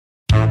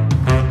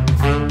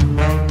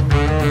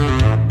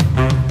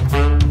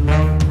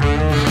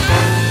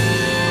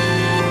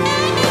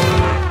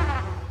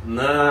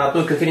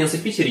конференции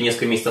в Питере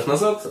несколько месяцев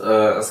назад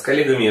с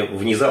коллегами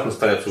внезапно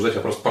стали обсуждать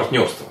вопрос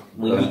партнерства.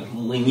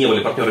 Мы не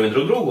были партнерами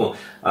друг другу.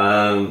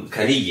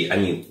 Коллеги,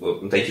 они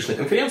на айтишной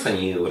конференции,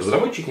 они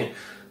разработчики,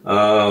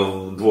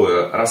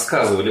 двое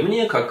рассказывали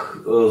мне,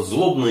 как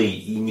злобный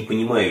и не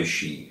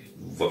понимающий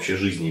вообще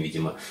жизни,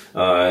 видимо,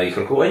 их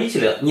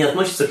руководителя не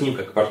относится к ним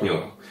как к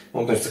партнерам.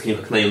 Он относится к ним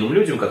как к наемным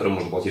людям, которым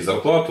можно платить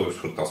зарплату,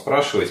 что-то там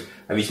спрашивать.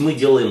 А ведь мы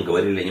делаем,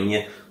 говорили они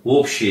мне,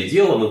 общее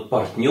дело, мы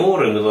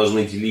партнеры, мы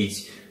должны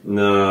делить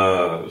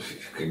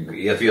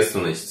и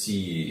ответственность,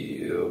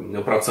 и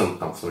процент,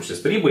 там, в том числе, с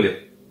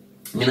прибыли.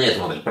 Не на эту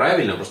модель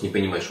правильно, просто не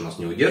понимаешь, что нас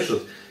не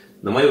удержит.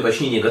 На мое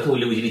уточнение, готовы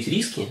ли вы делить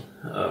риски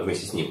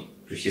вместе с ним?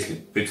 То есть, если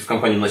прийти в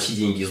компанию носить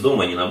деньги из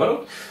дома, а не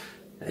наоборот,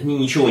 они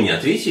ничего не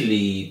ответили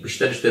и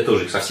посчитали, что я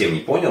тоже их совсем не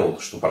понял,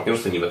 что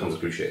партнерство не в этом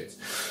заключается.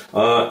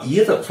 И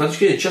это, с моей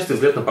точки зрения, частый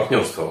взгляд на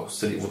партнерство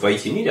в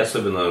IT-мире,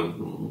 особенно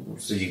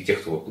среди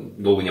тех, кто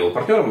долго не был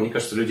партнером. Мне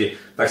кажется, люди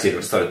так себе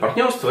представляют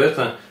партнерство.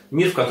 Это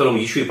мир, в котором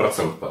еще и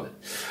процент падает.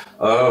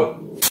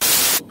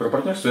 Про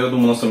партнерство, я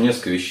думаю, у нас там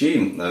несколько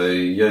вещей.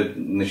 Я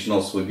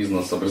начинал свой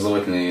бизнес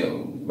образовательный,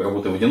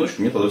 работая в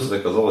одиночку. Мне тогда всегда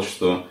казалось,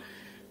 что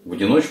в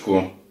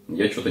одиночку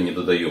я что-то не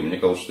додаю. Мне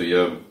казалось, что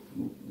я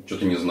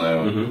что-то не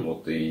знаю.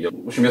 Вот, и я,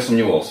 в общем, я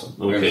сомневался.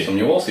 Я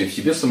сомневался и в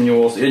себе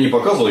сомневался. Я не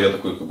показывал, я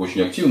такой как бы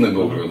очень активный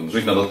был.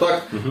 Жить надо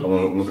так. А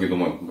внутри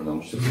думаю,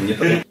 блин, все-таки не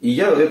так. И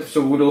я это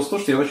все вылилось в то,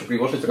 что я начал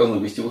приглашать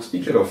разных гостевых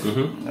спикеров.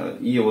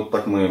 И вот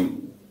так мы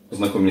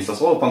познакомились со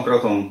Славой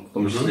Панкратовым, в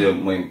том числе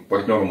моим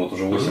партнером вот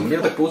уже 8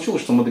 лет. Так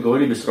получилось, что мы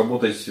договорились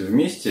работать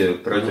вместе,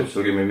 тратя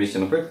все время вместе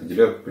на проект,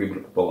 деля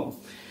прибыль пополам.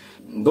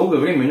 Долгое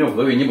время у него в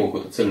голове не было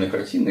какой-то цельной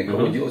картины,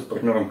 кого делать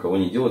партнером, кого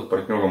не делать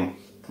партнером.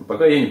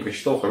 Пока я не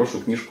прочитал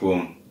хорошую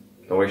книжку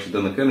товарища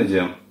Дэна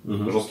Кеннеди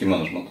 «Жесткий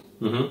менеджмент».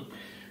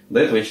 До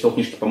этого я читал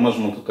книжки по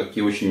менеджменту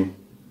такие очень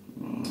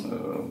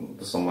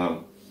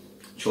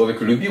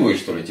человеколюбивые,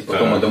 что ли, типа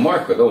Тома де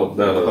Марко, да, вот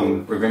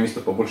там программисты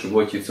побольше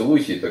гладьте и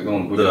целуйте, и тогда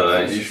он будет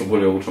еще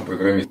более лучшим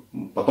программистом.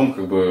 Потом,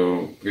 как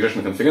бы, приезжаешь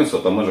на конференцию,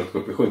 а там менеджер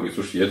такой приходит и говорит,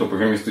 слушай, я этого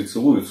программиста и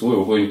целую,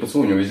 его не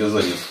поцелую, у него везде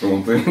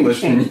задница.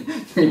 Дальше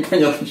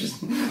непонятно,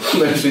 что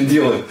дальше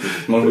делать.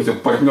 Может быть, его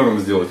партнером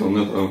сделать, он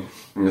это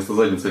вместо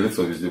задницы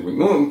лицо везде будет.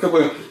 Ну, как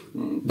бы,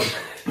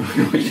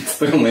 очень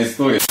странная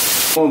история.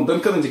 Дэн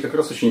Кеннеди как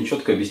раз очень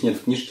четко объясняет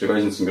в книжке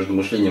разницу между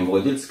мышлением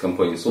владельца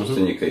компании,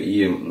 собственника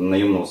и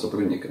наемного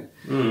сотрудника.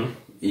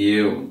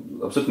 И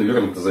абсолютно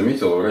верно ты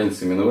заметил,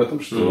 разница именно в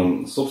этом,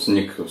 что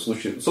собственник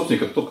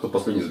это тот, кто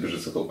последний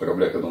сбежит с этого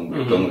корабля, когда он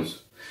будет тонуть.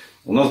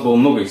 У нас было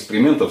много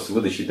экспериментов с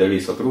выдачей долей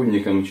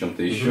сотрудникам,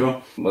 чем-то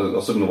еще.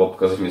 Особенно была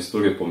показательная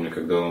история, помню,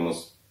 когда у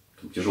нас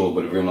тяжелые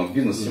были времена в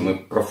бизнесе, мы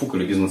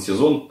профукали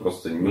бизнес-сезон,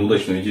 просто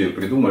неудачную идею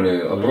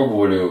придумали,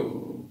 опробовали,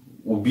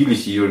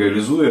 убились ее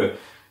реализуя.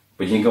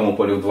 По деньгам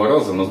упали в 2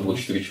 раза, у нас было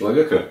 4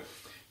 человека,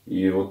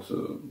 и вот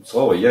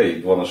Слава, я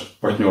и 2 наших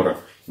партнера.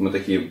 Мы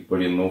такие,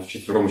 блин, ну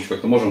вчетвером еще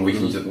как-то можем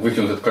выкинуть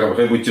этот корабль,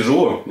 это будет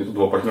тяжело. И тут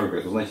 2 партнера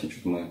говорят, вы знаете,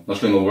 что-то мы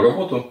нашли новую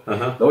работу,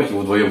 давайте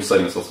вы вдвоем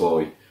сами со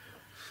Славой.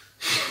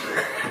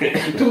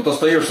 Ты вот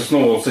остаешься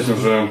снова с этим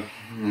же,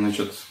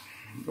 значит,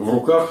 в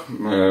руках,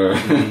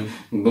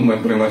 думая,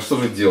 блин, а что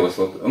же делать?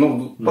 Вот.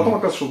 Ну, потом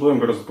оказывается, что вдвоем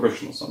гораздо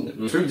проще, на самом деле.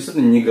 Люди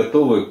действительно не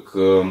готовы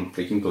к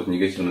каким-то вот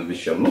негативным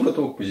вещам, но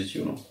готовы к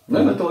позитивному.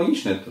 Наверное, это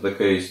логично, это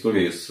такая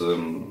история из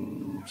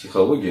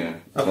психологии.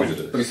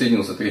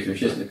 Присоединился 3-й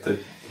участник.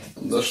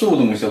 Да, что вы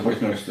думаете о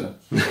партнерстве?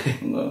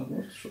 Да,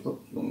 что-то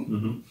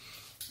думаю.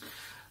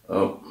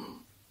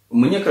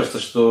 Мне кажется,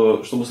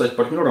 что чтобы стать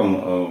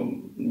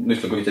партнером,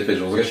 если говорить, опять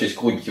же, возвращаясь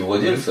к логике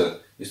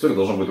владельца, история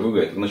должна быть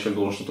другая. Ты вначале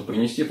должен что-то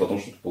принести, потом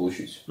что-то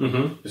получить.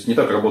 То есть не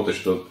так работает,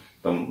 что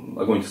там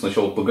огонь ты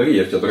сначала погори,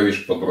 я в тебя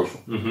дровишек подброшу.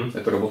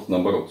 Это работает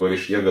наоборот.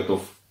 Говоришь, я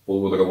готов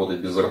полгода работать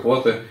без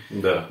зарплаты,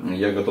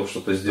 я готов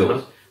что-то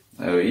сделать.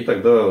 И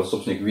тогда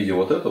собственник, видя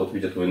вот это, вот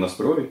видя твой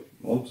настрой,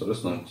 он,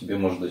 соответственно, тебе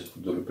может дать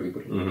долю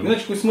прибыли.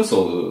 Иначе какой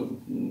смысл?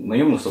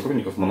 Наемных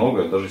сотрудников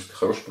много, даже если ты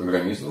хороший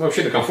программист. Ну,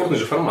 вообще, это комфортный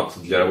же формат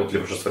для работы для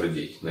большинства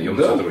людей.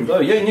 Наемных сотрудников.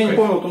 Да, я не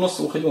помню, вот у нас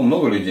уходило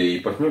много людей, и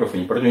партнеров, и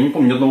не партнеров. Я не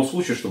помню ни одного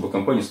случая, чтобы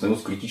компания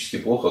становилась критически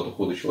плохо от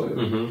ухода человека.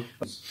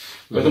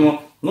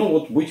 Поэтому, ну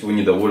вот, будете вы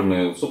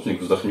недовольны,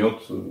 собственник вздохнет,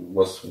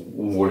 вас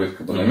уволит,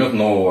 как бы наймет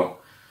нового.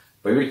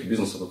 Поверьте,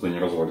 бизнес от этого не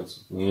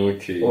развалится.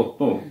 Вот,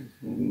 ну,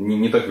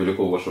 не так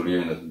велико ваше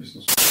влияние на этот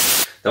бизнес.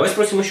 Давай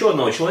спросим еще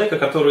одного человека,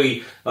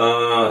 который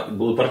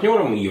был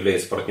партнером и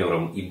является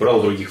партнером, и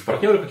брал других в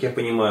партнеры, как я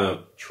понимаю.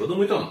 Чего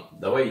думает он?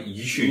 Давай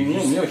еще и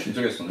мне очень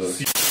интересно, да.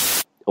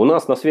 У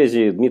нас на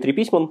связи Дмитрий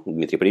Письман.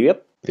 Дмитрий,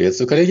 привет.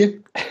 Приветствую,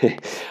 коллеги.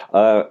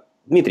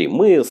 Дмитрий,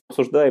 мы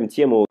обсуждаем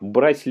тему,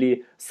 брать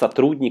ли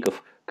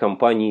сотрудников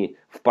компании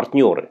в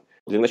партнеры.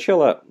 Для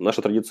начала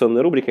наша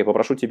традиционная рубрика. Я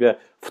попрошу тебя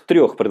в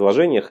 3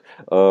 предложениях,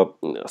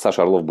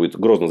 Саша Орлов будет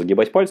грозно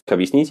загибать пальцы,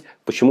 объяснить,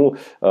 почему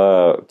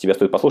тебя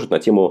стоит послушать на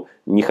тему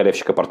 «Не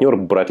халявщика-партнер,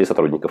 брать ли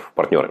сотрудников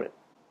партнерами».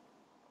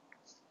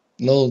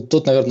 Ну,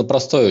 тут, наверное,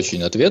 простой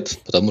очень ответ,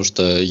 потому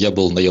что я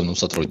был наемным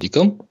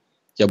сотрудником,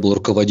 я был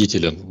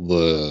руководителем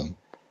в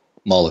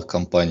малых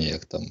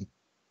компаниях, там,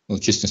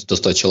 численностью до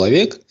 100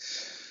 человек.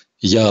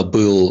 Я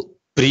был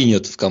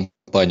принят в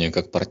компанию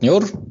как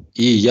партнер,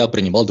 и я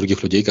принимал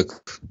других людей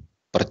как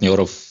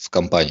партнеров в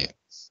компании.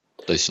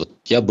 То есть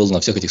я был на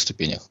всех этих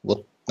ступенях.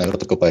 Наверное,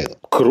 только поэтому.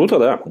 Круто,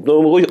 да.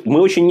 Но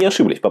мы очень не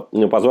ошиблись,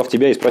 позвав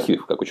тебя и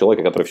спросив, как у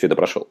человека, который все это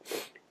прошел.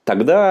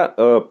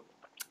 Тогда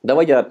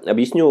давай я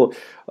объясню,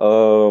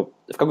 в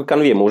какой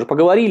конве мы уже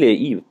поговорили,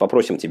 и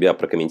попросим тебя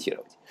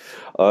прокомментировать.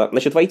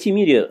 Значит, в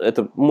IT-мире,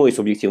 это мой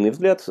субъективный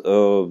взгляд,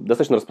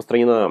 достаточно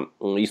распространена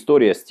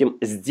история с тем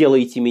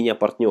 «сделайте меня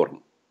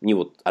партнером». Не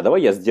а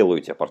давай я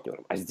сделаю тебя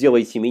партнером, а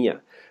сделайте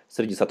меня.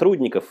 Среди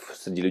сотрудников,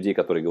 среди людей,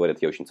 которые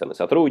говорят, я очень ценный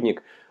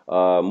сотрудник,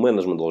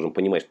 менеджмент должен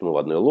понимать, что мы в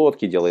одной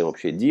лодке, делаем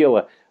общее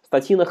дело.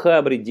 Статьи на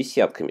Хабре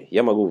десятками.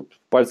 Я могу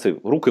пальцы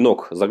рук и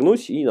ног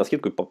загнуть и на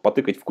скидку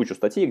потыкать в кучу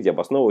статей, где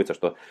обосновывается,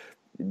 что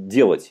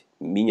делать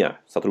меня,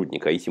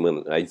 сотрудника,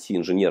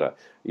 IT-инженера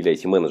или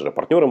IT-менеджера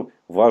партнером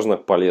важно,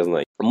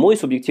 полезно. Мой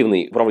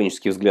субъективный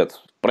управленческий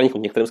взгляд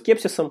проникнут некоторым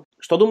скепсисом.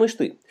 Что думаешь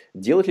ты?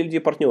 Делать ли людей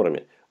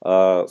партнерами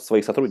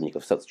своих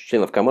сотрудников,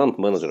 членов команд,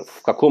 менеджеров?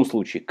 В каком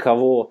случае?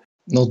 Кого?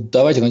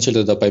 Давайте вначале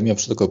тогда поймем,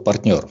 что такое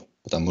партнер.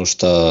 Потому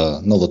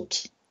что,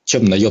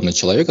 чем наемный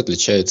человек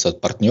отличается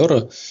от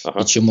партнера,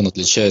 и чем он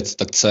отличается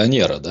от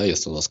акционера, да?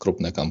 Если у вас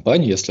крупная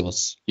компания, если у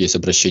вас есть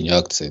обращение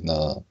акций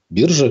на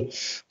бирже,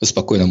 вы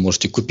спокойно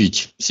можете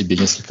купить себе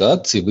несколько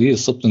акций, вы,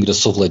 собственно говоря,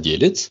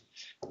 совладелец,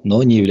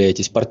 но не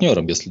являетесь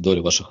партнером, если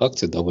доля ваших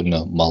акций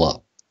довольно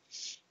мала.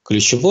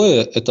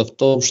 Ключевое – это в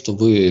том, что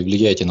вы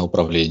влияете на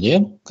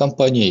управление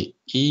компанией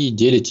и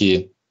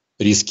делите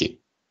риски.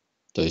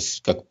 То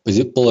есть, как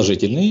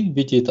положительные в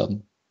виде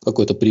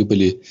какой-то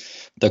прибыли,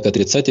 так и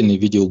отрицательные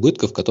в виде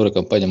убытков, которые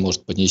компания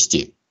может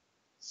понести.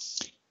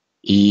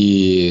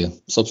 И,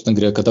 собственно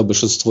говоря, когда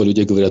большинство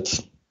людей говорят,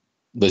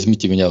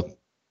 возьмите меня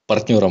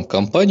партнером в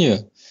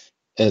компанию,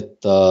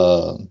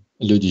 это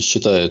люди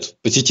считают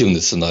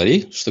позитивный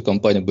сценарий, что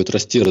компания будет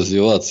расти,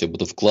 развиваться, я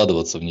буду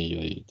вкладываться в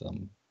нее и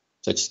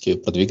всячески ее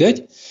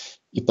продвигать.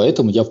 И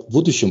поэтому я в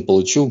будущем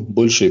получу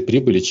большие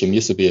прибыли, чем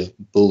если бы я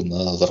был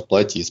на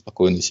зарплате и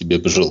спокойно себе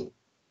бы жил.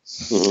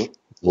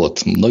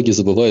 Многие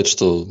забывают,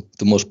 что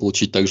ты можешь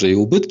получить также и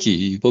убытки,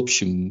 и, в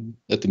общем,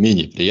 это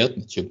менее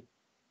приятно, чем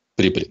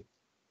прибыль.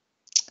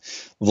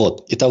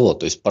 Итого,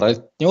 то есть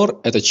партнер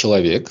 – это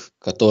человек,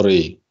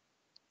 который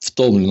в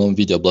том или ином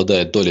виде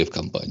обладает долей в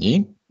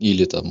компании,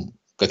 или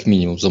как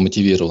минимум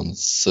замотивирован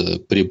с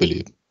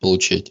прибыли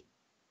получать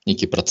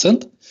некий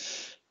процент,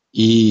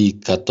 и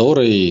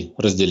который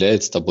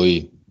разделяет с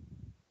тобой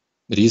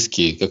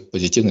риски как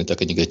позитивные,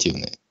 так и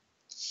негативные.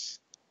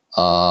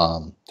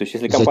 То есть,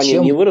 если компания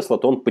не выросла,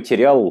 то он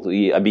потерял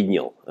и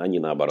обеднел, а не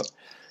наоборот.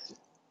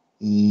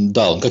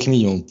 Да, он как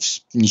минимум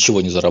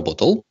ничего не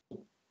заработал.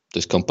 То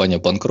есть, компания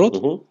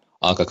банкрот,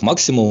 а как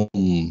максимум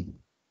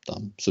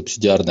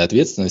субсидиарная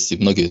ответственность и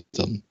многие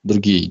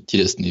другие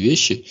интересные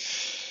вещи.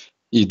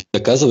 И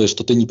доказывает,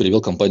 что ты не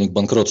привел компанию к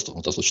банкротству. В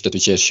этом случае ты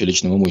отвечаешь еще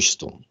личным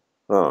имуществом.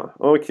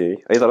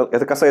 Окей.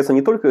 Это касается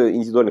не только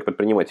индивидуальных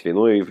предпринимателей,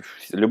 но и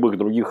любых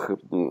других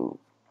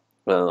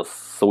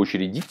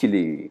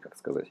соучредителей, как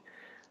сказать.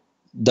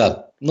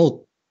 Да,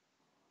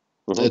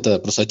 это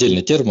просто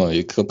отдельная тема,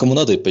 и кому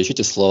надо,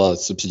 поищите слова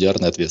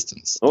субсидиарная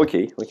ответственность.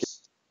 Окей.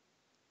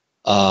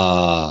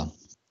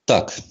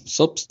 Так,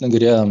 собственно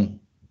говоря,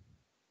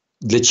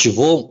 для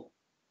чего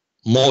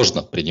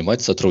можно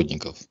принимать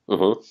сотрудников?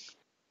 То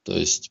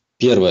есть,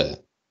 первое,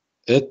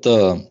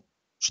 это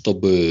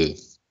чтобы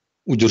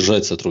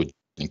удержать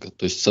сотрудника.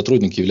 То есть,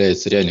 сотрудник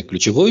является реально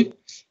ключевой,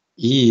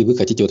 и вы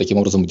хотите его таким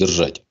образом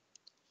удержать.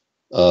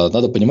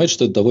 Надо понимать,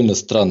 что это довольно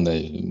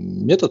странный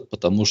метод,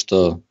 потому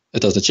что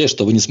это означает,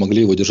 что вы не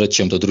смогли его удержать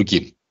чем-то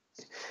другим.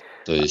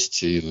 То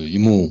есть,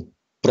 ему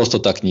просто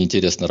так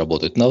неинтересно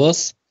работать на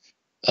вас.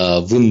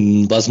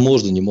 Вы,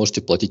 возможно, не можете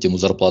платить ему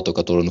зарплату,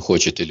 которую он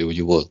хочет, или у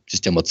него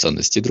система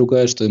ценностей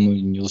другая, что ему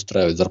не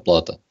устраивает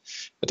зарплата.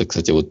 Это,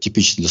 кстати,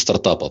 типично для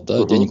стартапов.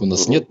 Да? Денег у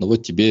нас нет, но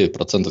тебе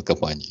процент от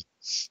компании.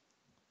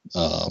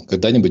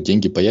 Когда-нибудь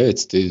деньги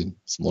появятся, ты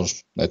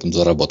сможешь на этом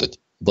заработать.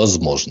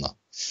 Возможно.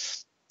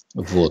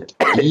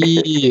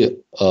 И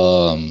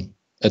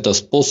это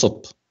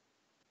способ,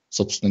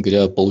 собственно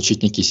говоря,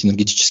 получить некий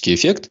синергетический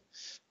эффект.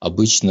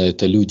 Обычно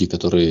это люди,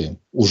 которые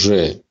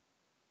уже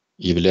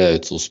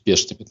являются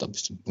успешными в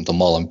каком-то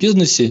малом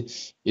бизнесе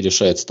и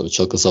решают этого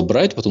человека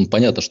забрать, потом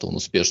понятно, что он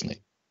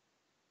успешный,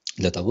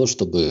 для того,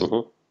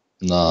 чтобы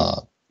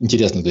на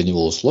интересных для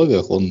него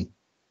условиях он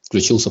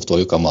включился в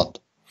твою команду.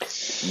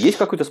 Есть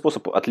какой-то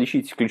способ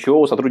отличить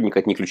ключевого сотрудника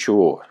от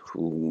неключевого,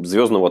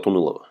 звездного от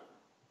унылого?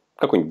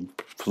 Какой-нибудь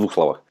в двух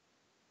словах?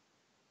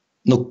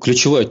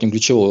 Ключевой от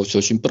неключевого все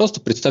очень просто.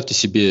 Представьте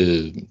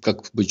себе,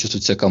 как будет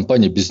чувствовать себя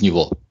компания без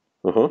него.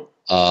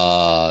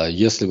 А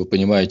если вы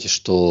понимаете,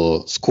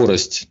 что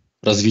скорость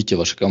развития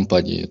вашей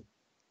компании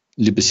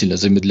либо сильно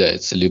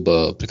замедляется,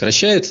 либо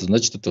прекращается,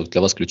 значит, это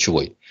для вас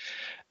ключевой.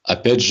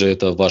 Опять же,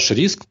 это ваш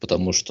риск,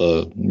 потому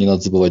что не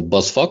надо забывать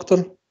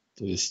баз-фактор.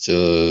 То есть,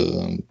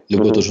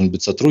 любой должен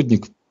быть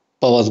сотрудник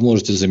по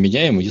возможности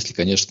заменяемый, если,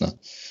 конечно,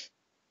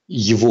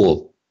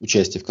 его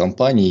участие в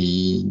компании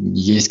и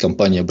есть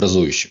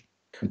компаниеобразующим.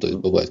 То есть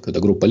бывает, когда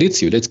группа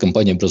лиц является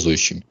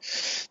компаниеобразующими.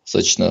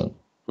 Достаточно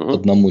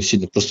одному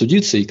сильно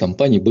простудиться, и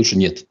компании больше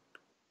нет.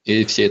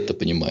 И все это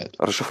понимают.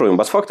 Расшифруем.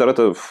 Бас-фактор –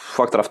 это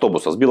фактор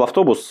автобуса. Сбил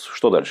автобус,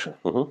 что дальше?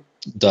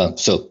 Да,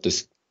 все. То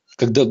есть,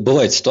 когда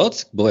бывает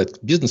ситуация, бывают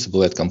бизнесы,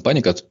 бывают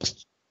компании,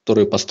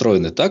 которые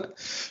построены так,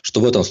 что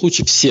в этом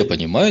случае все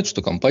понимают,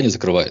 что компания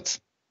закрывается.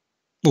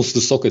 С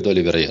высокой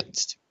долей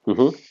вероятности.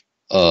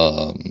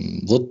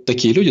 Вот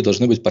такие люди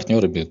должны быть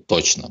партнерами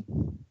точно.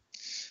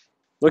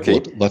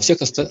 Вот. Во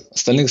всех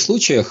остальных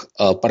случаях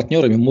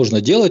партнерами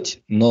можно делать,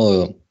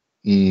 но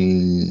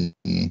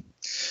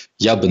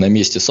я бы на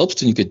месте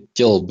собственника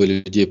делал бы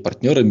людей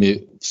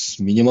партнерами с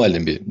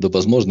минимальными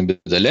возможными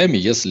долями,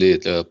 если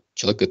для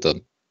человека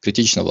это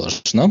критично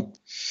важно,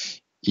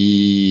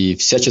 и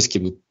всячески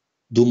бы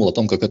думал о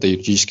том, как это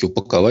юридически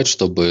упаковать,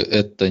 чтобы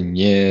это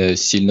не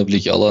сильно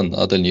влияло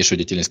на дальнейшую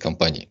деятельность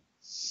компании.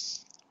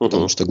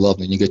 Потому что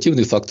главный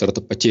негативный фактор –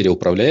 это потеря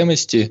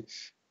управляемости,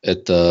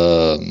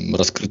 это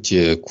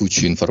раскрытие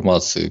кучи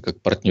информации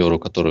как партнеру,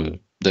 которая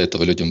до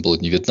этого людям была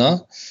не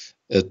видна,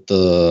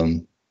 это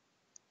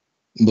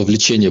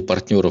вовлечение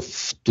партнеров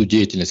в ту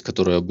деятельность,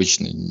 которая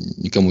обычно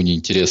никому не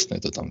интересна,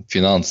 это там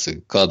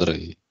финансы,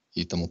 кадры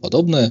и тому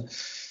подобное.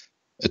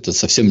 Это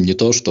совсем не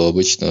то, что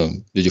обычно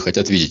люди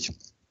хотят видеть,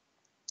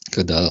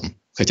 когда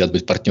хотят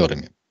быть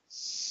партнерами.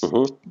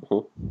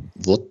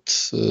 Вот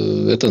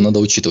это надо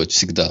учитывать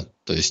всегда.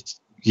 То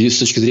есть, с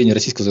точки зрения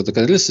российского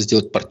законодательства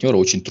сделать партнера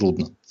очень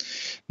трудно.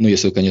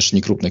 Если вы, конечно,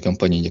 не крупная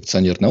компания, не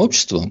акционерное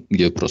общество,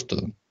 где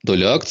просто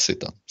доля акций,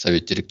 там,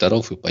 совет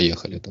директоров и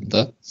поехали там,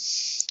 да.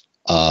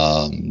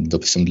 А,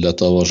 допустим, для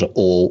того же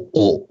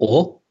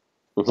ООО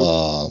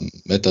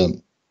это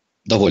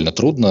довольно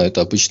трудно. Это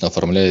обычно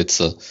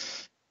оформляется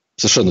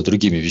совершенно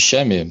другими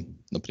вещами.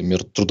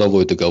 Например,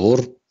 трудовой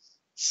договор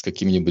с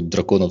какими-нибудь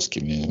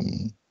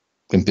драконовскими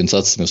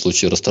компенсациями в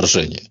случае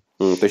расторжения.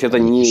 То есть, это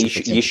не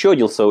еще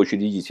один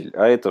соучредитель,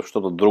 а это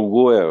что-то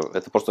другое.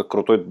 Это просто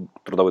крутой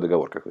трудовой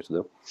договор какой-то,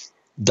 да?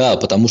 Да,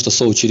 потому что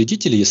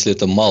соучредители, если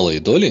это малые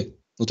доли,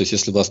 то есть,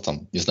 если у вас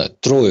там, не знаю,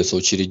 3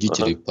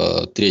 соучредителей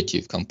по трети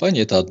в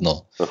компании, это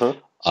одно.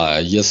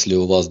 А если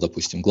у вас,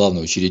 допустим,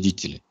 главный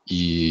учредитель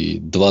и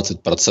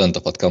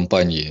 20% от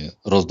компании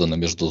роздано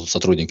между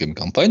сотрудниками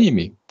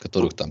компаниями,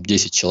 которых там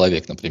 10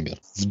 человек, например,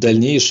 в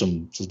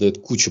дальнейшем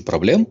создает кучу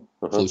проблем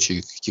в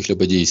случае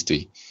каких-либо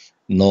действий,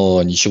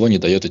 но ничего не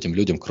дает этим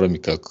людям, кроме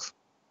как,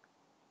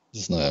 не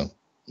знаю,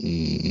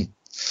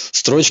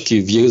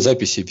 строчки в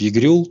записи в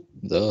ЕГРЮЛ,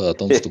 да, о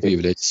том, что вы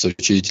являетесь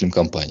соучредителем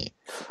компании.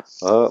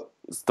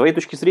 С твоей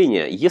точки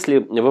зрения, если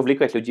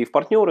вовлекать людей в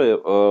партнеры,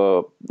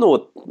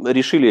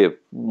 решили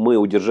мы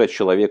удержать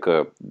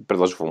человека,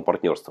 предложив ему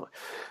партнерство.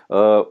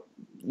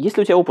 Есть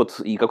ли у тебя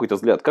опыт и какой-то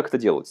взгляд, как это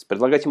делать?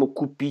 Предлагать ему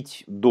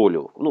купить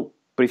долю,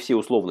 при всей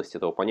условности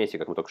этого понятия,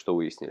 как мы только что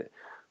выяснили,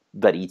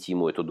 дарить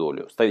ему эту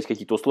долю, ставить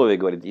какие-то условия,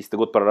 говорить, если ты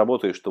год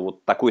проработаешь, то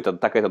вот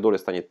такая-то доля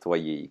станет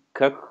твоей.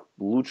 Как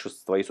лучше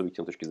с твоей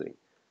субъективной точки зрения?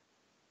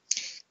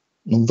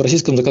 В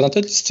российском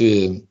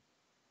законодательстве,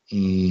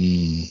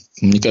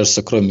 мне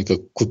кажется, кроме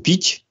как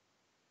купить,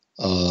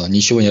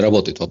 ничего не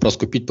работает. Вопрос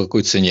купить по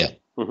какой цене.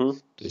 То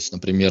есть,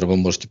 например, вы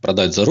можете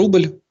продать за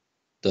рубль,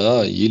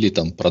 да, или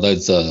там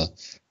продать за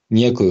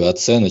некую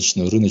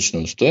оценочную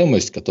рыночную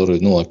стоимость,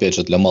 которую, опять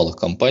же, для малых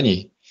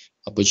компаний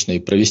обычно и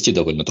провести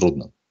довольно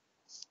трудно.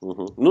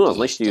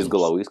 Значит, из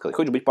головы сказать.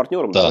 Хочешь быть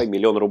партнером, давай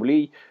 1 000 000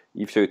 рублей,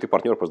 и все, и ты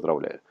партнер,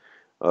 поздравляю.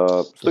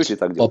 Стоит ли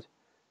так делать?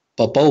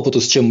 По опыту,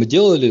 с чем мы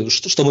делали,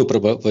 что мы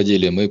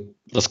проводили? Мы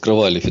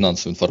раскрывали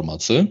финансовую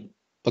информацию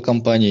по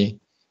компании,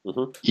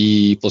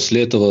 и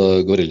после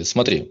этого говорили,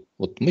 смотри,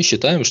 вот мы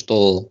считаем,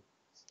 что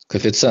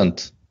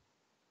коэффициент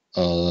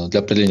для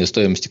определения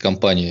стоимости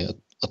компании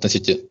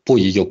относительно по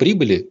ее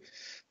прибыли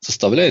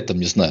составляет, там,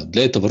 не знаю,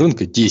 для этого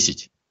рынка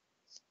 10.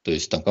 То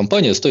есть, там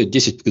компания стоит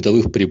 10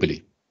 годовых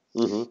прибылей.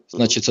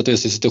 Значит,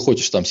 соответственно, если ты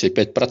хочешь там себе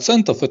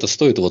 5%, это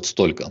стоит вот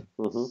столько.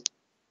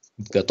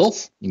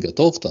 Готов, не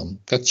готов, там,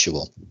 как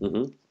чего.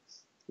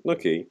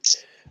 Окей.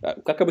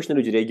 Как обычно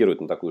люди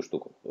реагируют на такую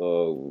штуку?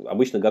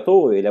 Обычно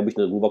готовы или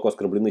обычно глубоко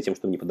оскорблены тем,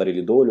 что им не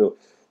подарили долю?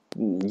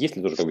 Есть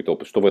ли тоже какой-то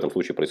опыт, что в этом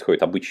случае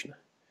происходит обычно?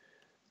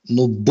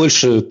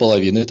 Больше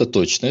половины, это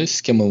точно.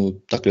 С кем мы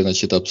так или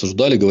иначе это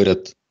обсуждали,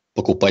 говорят,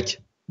 покупать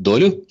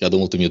долю. Я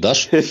думал, ты мне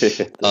дашь.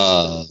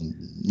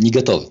 Не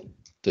готовы.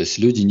 То есть,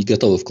 люди не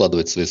готовы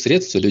вкладывать свои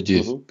средства,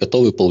 люди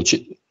готовы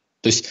получить...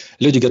 То есть,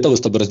 люди готовы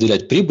с тобой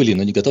разделять прибыли,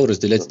 но не готовы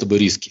разделять с тобой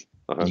риски.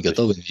 Не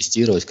готовы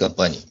инвестировать в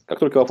компании. Как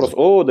только вопрос,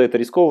 да это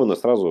рискованно,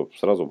 сразу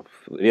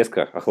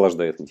резко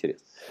охлаждает интерес.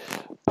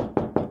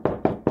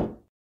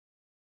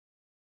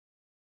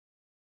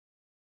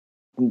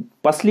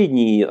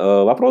 Последний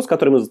вопрос,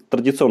 который мы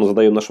традиционно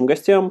задаем нашим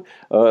гостям.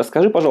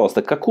 Скажи,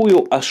 пожалуйста,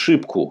 какую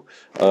ошибку,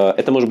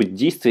 это может быть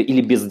действие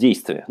или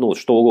бездействие,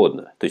 что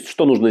угодно, то есть,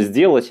 что нужно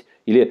сделать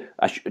или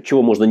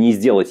чего можно не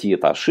сделать, и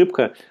это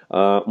ошибка,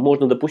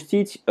 можно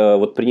допустить,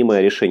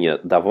 принимая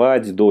решение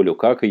давать долю,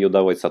 как ее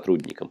давать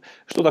сотрудникам.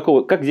 Что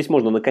такого, как здесь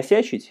можно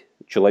накосячить,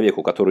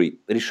 человеку, который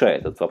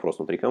решает этот вопрос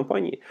внутри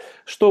компании,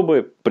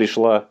 чтобы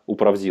пришла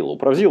управдила.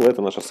 Управдила –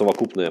 это наше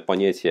совокупное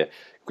понятие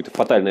какой-то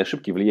фатальной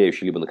ошибки,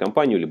 влияющей либо на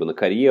компанию, либо на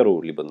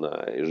карьеру, либо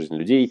на жизнь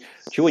людей,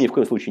 чего ни в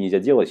коем случае нельзя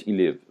делать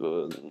или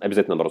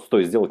обязательно, наоборот,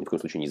 стоит сделать, ни в коем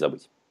случае не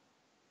забыть.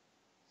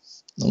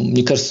 Ну,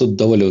 мне кажется, тут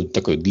довольно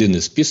такой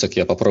длинный список.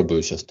 Я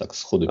попробую сейчас так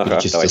сходу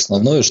перечислить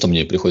основное, что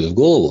мне приходит в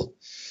голову.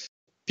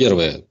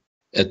 Первое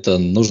 – это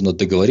нужно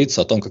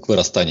договориться о том, как вы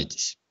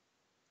расстанетесь.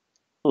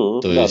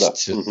 То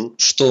есть,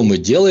 что мы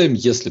делаем,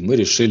 если мы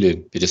решили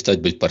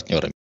перестать быть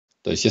партнерами.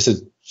 То есть, если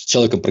с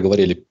человеком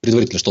проговорили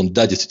предварительно, что он,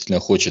 да, действительно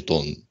хочет,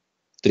 он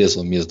в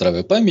трезвом уме и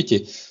здравой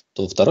памяти,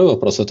 то второй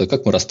вопрос – это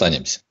как мы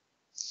расстанемся.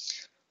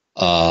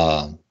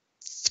 В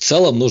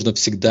целом нужно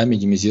всегда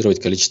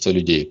минимизировать количество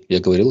людей. Я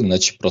говорил,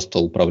 иначе просто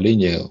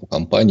управление у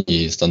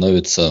компании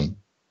становится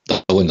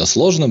довольно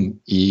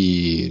сложным,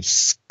 и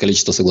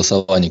количество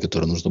согласований,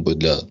 которое нужно будет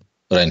для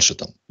раньше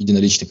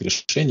единоличных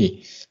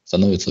решений,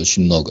 становится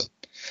очень много.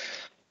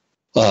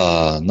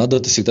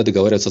 Надо всегда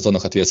договариваться о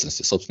зонах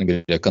ответственности. Собственно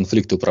говоря,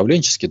 конфликты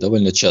управленческие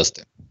довольно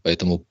часты.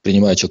 Поэтому,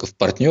 принимая человека в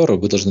партнера,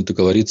 вы должны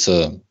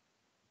договориться,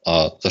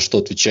 за что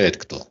отвечает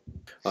кто.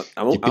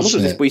 Можно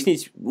здесь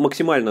пояснить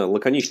максимально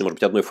лаконично, может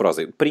быть, одной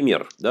фразой?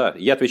 Пример. Да?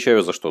 Я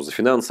отвечаю за что? За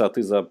финансы, а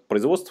ты за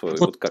производство?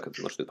 Вот как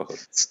это, на что это похоже?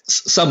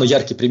 Самый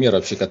яркий пример,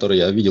 вообще, который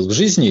я видел в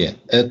жизни,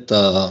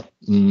 это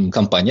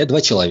компания,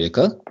 2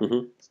 человека.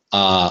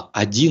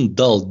 Один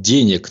дал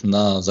денег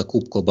на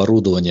закупку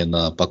оборудования,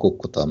 на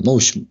покупку в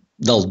общем,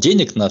 дал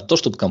денег на то,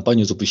 чтобы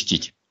компанию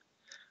запустить.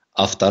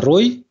 А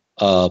второй,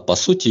 по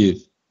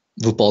сути,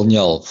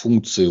 выполнял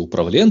функции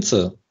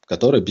управленца,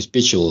 который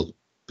обеспечивал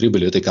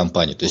прибыль этой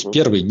компании. То есть,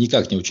 первый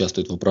никак не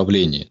участвует в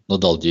управлении, но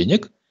дал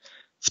денег.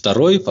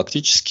 Второй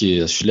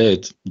фактически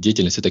осуществляет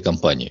деятельность этой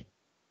компании.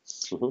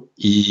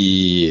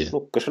 И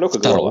кошелек и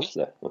второй,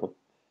 голова.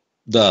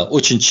 Да,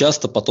 очень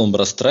часто потом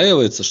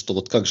расстраивается, что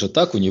вот как же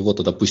так, у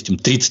него-то, допустим,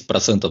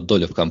 30%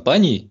 доля в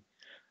компании,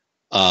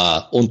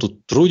 а он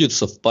тут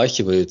трудится,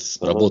 впахивает,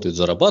 работает,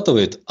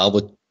 зарабатывает, а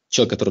вот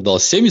человек, который дал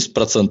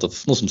 70%, в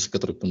смысле,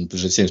 который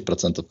принадлежит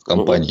 70% в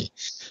компании,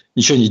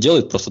 ничего не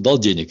делает, просто дал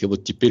денег, и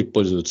вот теперь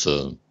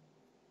пользуется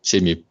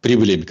всеми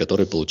прибылями,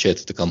 которые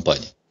получает эта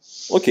компания.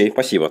 Окей,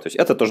 спасибо. То есть,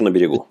 это тоже на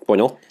берегу.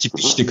 Понял?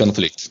 Типичный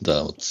конфликт,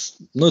 да.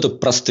 Это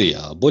простые,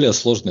 а более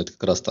сложные – это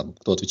как раз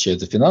кто отвечает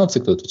за финансы,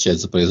 кто отвечает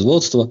за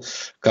производство,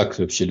 как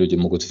вообще люди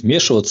могут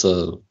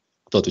вмешиваться,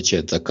 кто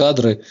отвечает за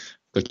кадры,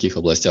 в каких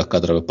областях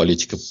кадровая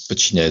политика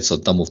подчиняется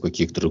одному, в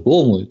каких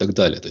другому и так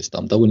далее. То есть,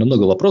 там довольно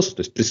много вопросов.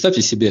 То есть,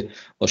 представьте себе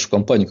вашу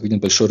компанию как один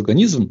большой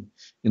организм,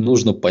 и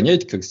нужно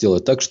понять, как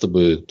сделать так,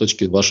 чтобы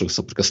точки ваших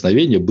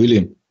соприкосновения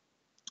были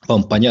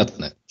вам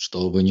понятны,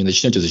 что вы не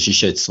начнете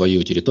защищать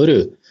свою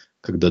территорию,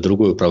 когда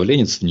другой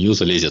управленец в нее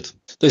залезет.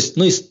 То есть,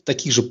 из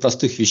таких же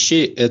простых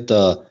вещей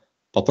это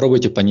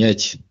попробуйте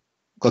понять,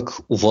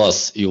 как у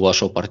вас и у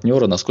вашего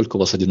партнера, насколько у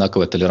вас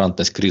одинаковая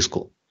толерантность к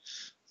риску.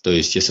 То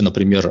есть, если,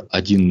 например,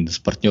 один из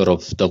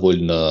партнеров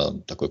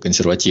довольно такой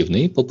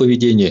консервативный по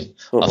поведению,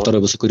 а второй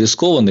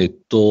высокорискованный,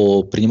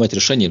 то принимать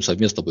решения им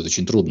совместно будет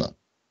очень трудно.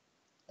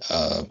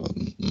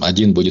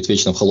 Один будет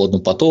вечно в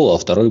холодном поту, а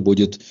второй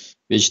будет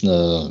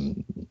вечно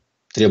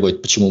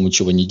требовать, почему мы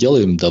ничего не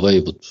делаем,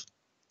 давай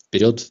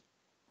вперед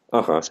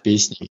с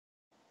песней.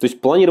 То есть,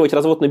 планировать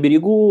развод на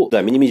берегу,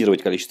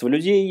 минимизировать количество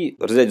людей,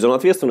 разделять зону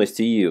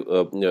ответственности и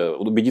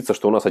убедиться,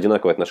 что у нас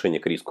одинаковое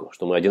отношение к риску,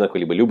 что мы одинаково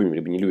либо любим,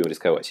 либо не любим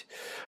рисковать.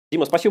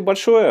 Дима, спасибо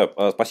большое.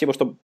 Спасибо,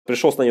 что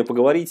пришел с нами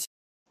поговорить.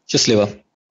 Счастливо.